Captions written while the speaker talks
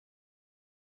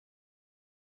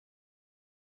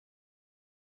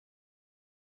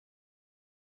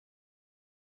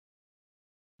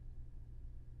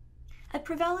At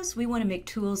Provalis, we want to make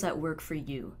tools that work for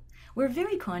you. We're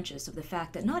very conscious of the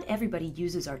fact that not everybody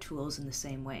uses our tools in the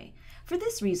same way. For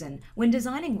this reason, when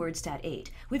designing WordStat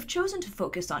 8, we've chosen to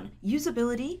focus on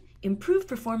usability, improved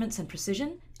performance and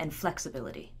precision, and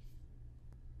flexibility.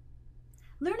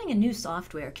 Learning a new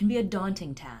software can be a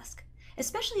daunting task,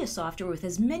 especially a software with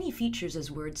as many features as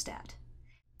WordStat.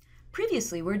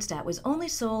 Previously, WordStat was only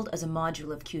sold as a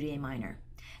module of QDA Minor.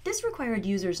 This required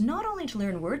users not only to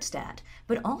learn WordStat,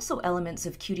 but also elements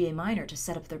of QDA Minor to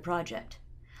set up their project.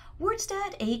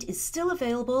 WordStat 8 is still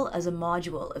available as a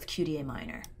module of QDA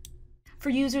Minor for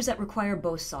users that require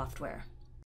both software.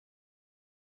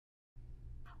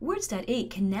 WordStat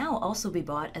 8 can now also be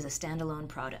bought as a standalone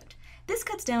product. This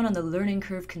cuts down on the learning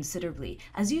curve considerably,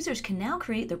 as users can now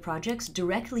create their projects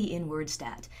directly in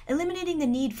WordStat, eliminating the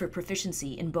need for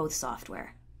proficiency in both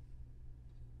software.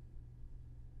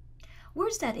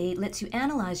 WordStat 8 lets you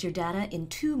analyze your data in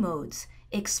two modes,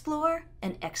 Explore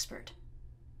and Expert.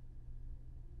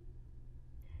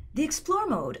 The Explore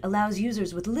mode allows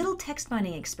users with little text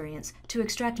mining experience to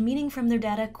extract meaning from their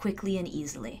data quickly and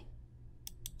easily.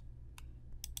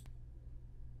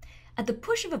 At the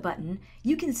push of a button,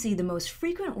 you can see the most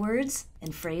frequent words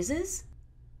and phrases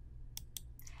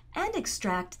and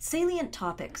extract salient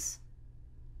topics.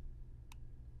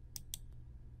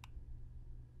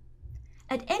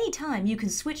 At any time, you can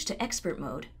switch to Expert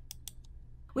mode,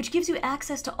 which gives you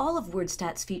access to all of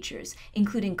WordStat's features,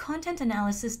 including content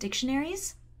analysis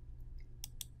dictionaries,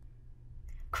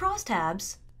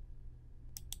 crosstabs,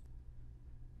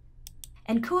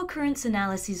 and co-occurrence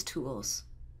analyses tools.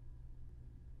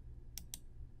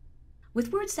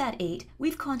 With WordStat 8,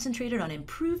 we've concentrated on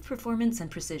improved performance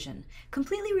and precision,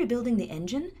 completely rebuilding the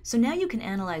engine so now you can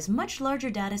analyze much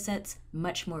larger datasets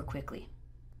much more quickly.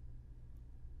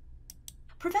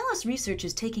 Provalis Research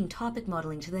is taking topic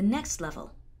modeling to the next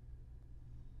level.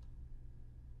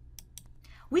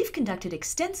 We've conducted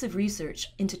extensive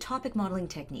research into topic modeling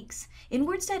techniques. In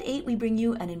WordStat 8, we bring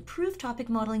you an improved topic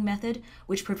modeling method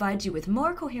which provides you with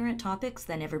more coherent topics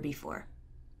than ever before.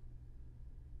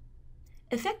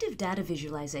 Effective data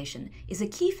visualization is a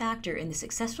key factor in the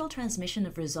successful transmission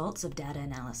of results of data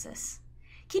analysis.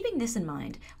 Keeping this in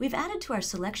mind, we've added to our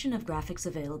selection of graphics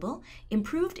available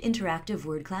improved interactive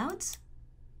word clouds,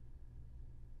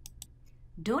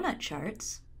 donut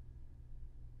charts,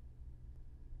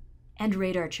 and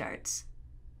radar charts,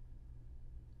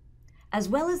 as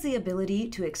well as the ability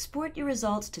to export your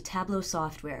results to Tableau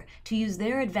software to use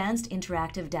their advanced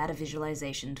interactive data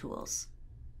visualization tools.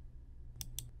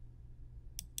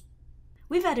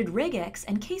 We've added regex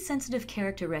and case-sensitive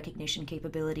character recognition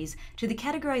capabilities to the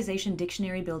categorization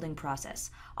dictionary building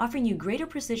process, offering you greater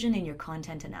precision in your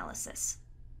content analysis.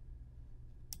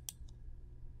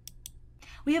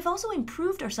 We have also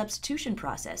improved our substitution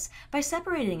process by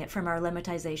separating it from our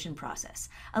lemmatization process,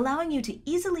 allowing you to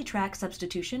easily track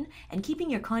substitution and keeping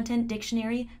your content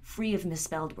dictionary free of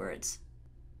misspelled words.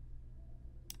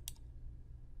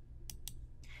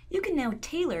 You can now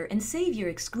tailor and save your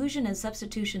exclusion and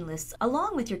substitution lists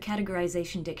along with your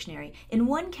categorization dictionary in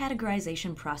one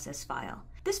categorization process file.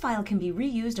 This file can be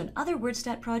reused on other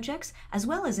WordStat projects as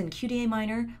well as in QDA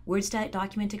Minor, WordStat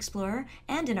Document Explorer,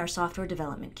 and in our software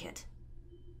development kit.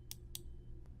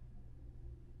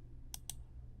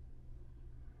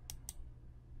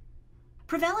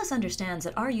 Provalis understands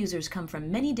that our users come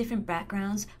from many different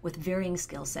backgrounds with varying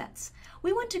skill sets.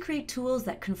 We want to create tools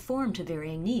that conform to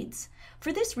varying needs.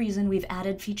 For this reason, we've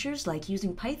added features like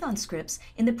using Python scripts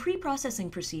in the pre-processing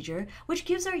procedure, which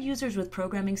gives our users with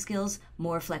programming skills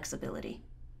more flexibility.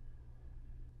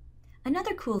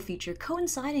 Another cool feature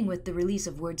coinciding with the release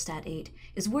of WordStat 8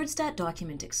 is WordStat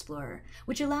Document Explorer,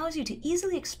 which allows you to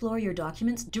easily explore your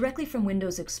documents directly from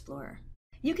Windows Explorer.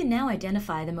 You can now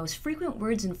identify the most frequent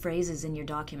words and phrases in your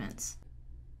documents,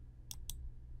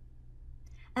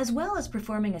 as well as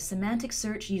performing a semantic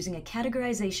search using a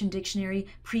categorization dictionary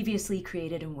previously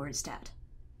created in WordStat.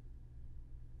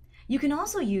 You can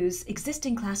also use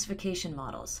existing classification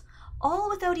models, all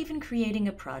without even creating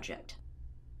a project.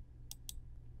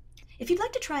 If you'd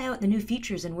like to try out the new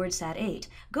features in WordStat 8,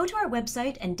 go to our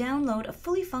website and download a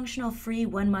fully functional free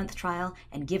 1-month trial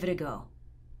and give it a go.